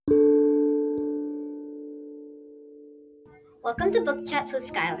Welcome to Book Chats with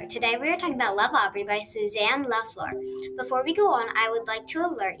Skylar. Today we are talking about Love Aubrey by Suzanne Lafleur. Before we go on, I would like to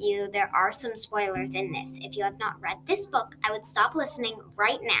alert you there are some spoilers in this. If you have not read this book, I would stop listening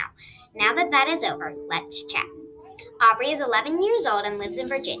right now. Now that is over, let's chat. Aubrey is 11 years old and lives in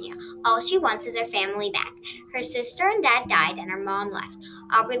Virginia. All she wants is her family back. Her sister and dad died and her mom left.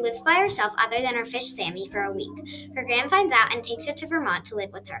 Aubrey lives by herself other than her fish Sammy for a week. Her gran finds out and takes her to Vermont to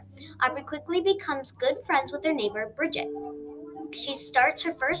live with her. Aubrey quickly becomes good friends with her neighbor Bridget. She starts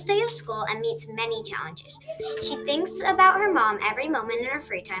her first day of school and meets many challenges. She thinks about her mom every moment in her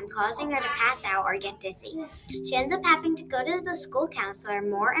free time, causing her to pass out or get dizzy. She ends up having to go to the school counselor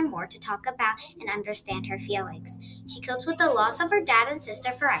more and more to talk about and understand her feelings. She copes with the loss of her dad and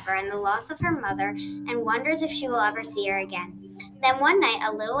sister forever and the loss of her mother and wonders if she will ever see her again. Then one night,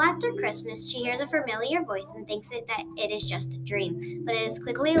 a little after Christmas, she hears a familiar voice and thinks that it is just a dream, but it is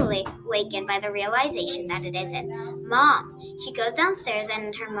quickly awakened by the realization that it isn't. Mom! She goes downstairs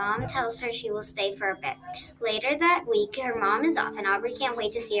and her mom tells her she will stay for a bit. Later that week, her mom is off and Aubrey can't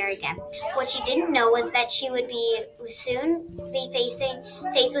wait to see her again. What she didn't know was that she would soon be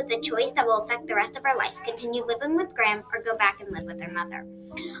faced with the choice that will affect the rest of her life: continue living with Graham or go back and live with her mother.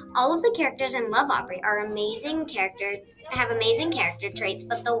 All of the characters in Love Aubrey have amazing character traits,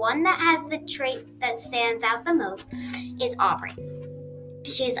 but the one that has the trait that stands out the most is Aubrey.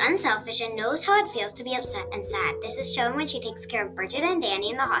 She is unselfish and knows how it feels to be upset and sad. This is shown when she takes care of Bridget and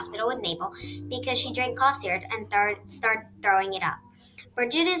Danny in the hospital with Mabel because she drank cough syrup and started throwing it up.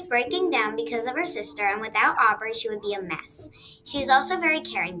 Bridget is breaking down because of her sister, and without Aubrey, she would be a mess. She is also very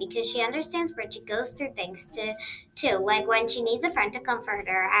caring because she understands Bridget goes through things too, like when she needs a friend to comfort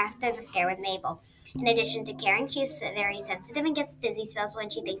her after the scare with Mabel. In addition to caring, she is very sensitive and gets dizzy spells when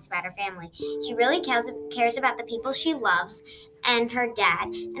she thinks about her family. She really cares about the people she loves, and her dad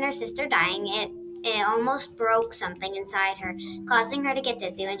and her sister dying, it almost broke something inside her, causing her to get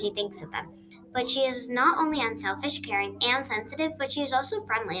dizzy when she thinks of them. But she is not only unselfish, caring, and sensitive, but she is also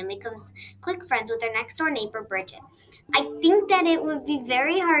friendly and becomes quick friends with her next-door neighbor, Bridget. I think that it would be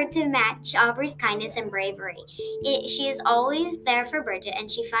very hard to match Aubrey's kindness and bravery. She is always there for Bridget,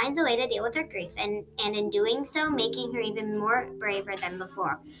 and she finds a way to deal with her grief, and in doing so, making her even more braver than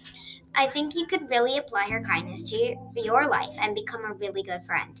before. I think you could really apply her kindness to your life and become a really good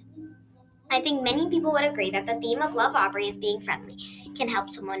friend. I think many people would agree that the theme of Love Aubrey is being friendly can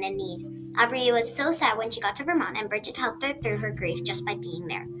help someone in need. Aubrey was so sad when she got to Vermont, and Bridget helped her through her grief just by being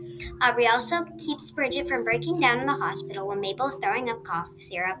there. Aubrey also keeps Bridget from breaking down in the hospital when Mabel is throwing up cough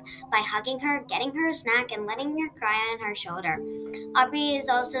syrup by hugging her, getting her a snack, and letting her cry on her shoulder. Aubrey is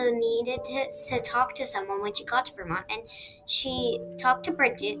also needed to talk to someone when she got to Vermont, and she talked to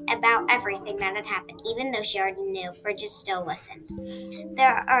Bridget about everything that had happened. Even though she already knew, Bridget still listened.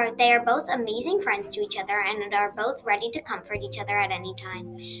 They are both amazing friends to each other and are both ready to comfort each other at any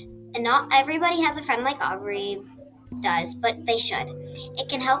time. And not everybody has a friend like Aubrey does, but they should. It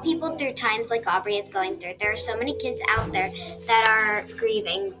can help people through times like Aubrey is going through. There are so many kids out there that are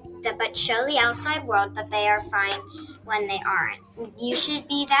grieving, but show the outside world that they are fine when they aren't. You should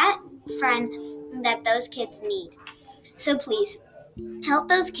be that friend that those kids need. So please, help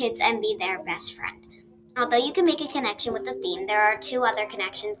those kids and be their best friend. Although you can make a connection with the theme, there are two other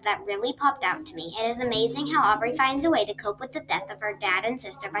connections that really popped out to me. It is amazing how Aubrey finds a way to cope with the death of her dad and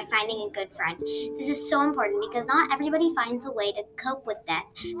sister by finding a good friend. This is so important because not everybody finds a way to cope with death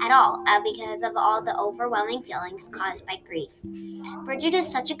at all because of all the overwhelming feelings caused by grief. Bridget is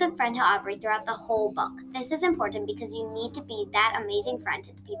such a good friend to Aubrey throughout the whole book. This is important because you need to be that amazing friend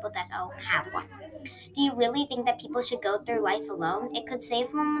to the people that don't have one. Do you really think that people should go through life alone? It could save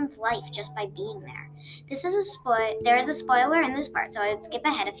someone's life just by being there. There is a spoiler in this part, so I would skip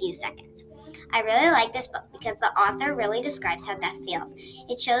ahead a few seconds. I really like this book because the author really describes how death feels.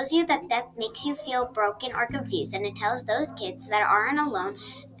 It shows you that death makes you feel broken or confused, and it tells those kids that aren't alone,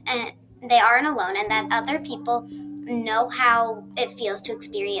 and they aren't alone, and that other people know how it feels to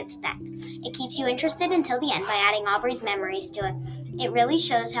experience death. It keeps you interested until the end by adding Aubrey's memories to it. It really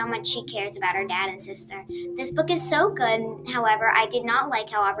shows how much she cares about her dad and sister. This book is so good. However, I did not like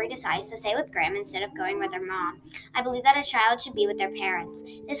how Aubrey decides to stay with Graham instead of going with her mom. I believe that a child should be with their parents.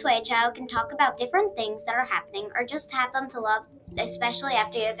 This way, a child can talk about different things that are happening or just have them to love, especially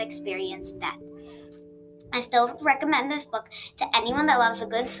after you have experienced death. I still recommend this book to anyone that loves a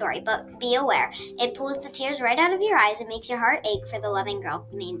good story, but be aware, it pulls the tears right out of your eyes and makes your heart ache for the loving girl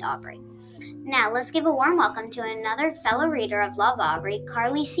named Aubrey. Now, let's give a warm welcome to another fellow reader of Love Aubrey,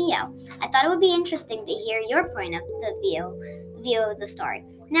 Carly Co. I thought it would be interesting to hear your point of the view of the story.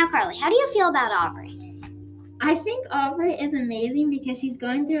 Now, Carly, how do you feel about Aubrey? I think Aubrey is amazing because she's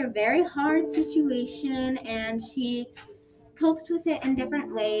going through a very hard situation and she copes with it in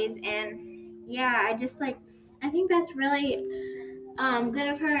different ways. And yeah, I think that's really good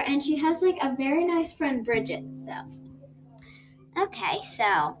of her. And she has like a very nice friend, Bridget. So Okay,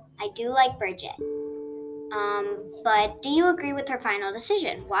 so I do like Bridget. But do you agree with her final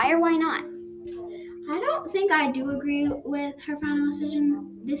decision? Why or why not? I don't think I do agree with her final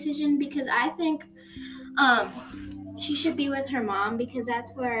decision because I think she should be with her mom because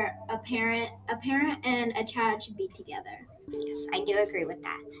that's where a parent and a child should be together. Yes, I do agree with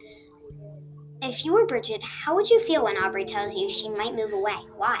that. If you were Bridget, how would you feel when Aubrey tells you she might move away?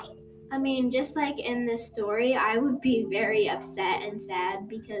 Why? I mean, just like in this story, I would be very upset and sad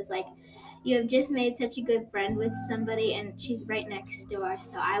because like you have just made such a good friend with somebody and she's right next door,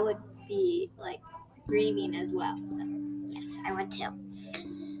 so I would be like grieving as well. So Yes, I would too.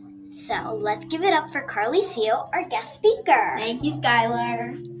 So let's give it up for Carly Seal, our guest speaker. thank you,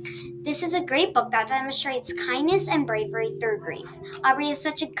 Skylar. This is a great book that demonstrates kindness and bravery through grief. Aubrey is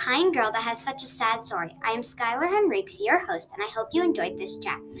such a kind girl that has such a sad story. I am Skylar Henriques, your host, and I hope you enjoyed this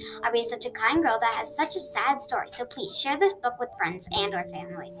chat. Aubrey is such a kind girl that has such a sad story, so please share this book with friends and or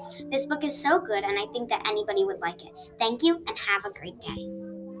family. This book is so good, and I think that anybody would like it. Thank you, and have a great day.